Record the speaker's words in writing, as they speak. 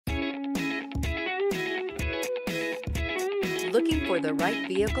Looking for the right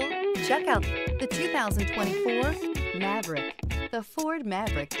vehicle? Check out the 2024 Maverick. The Ford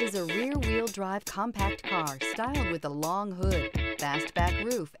Maverick is a rear-wheel drive compact car styled with a long hood, fastback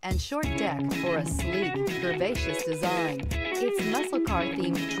roof, and short deck for a sleek, curvaceous design. Its muscle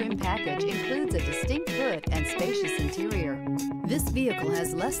car-themed trim package includes a distinct hood and spacious interior. This vehicle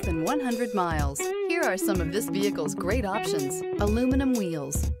has less than 100 miles. Here are some of this vehicle's great options: aluminum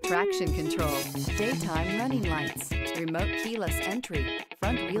wheels, traction control, daytime running lights, remote keyless entry,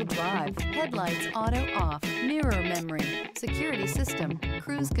 front-wheel drive, headlights auto-off, mirror memory, security system,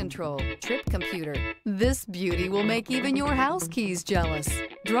 cruise control, trip computer. This beauty will make even your house keys jealous.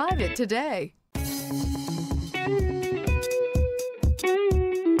 Drive it today.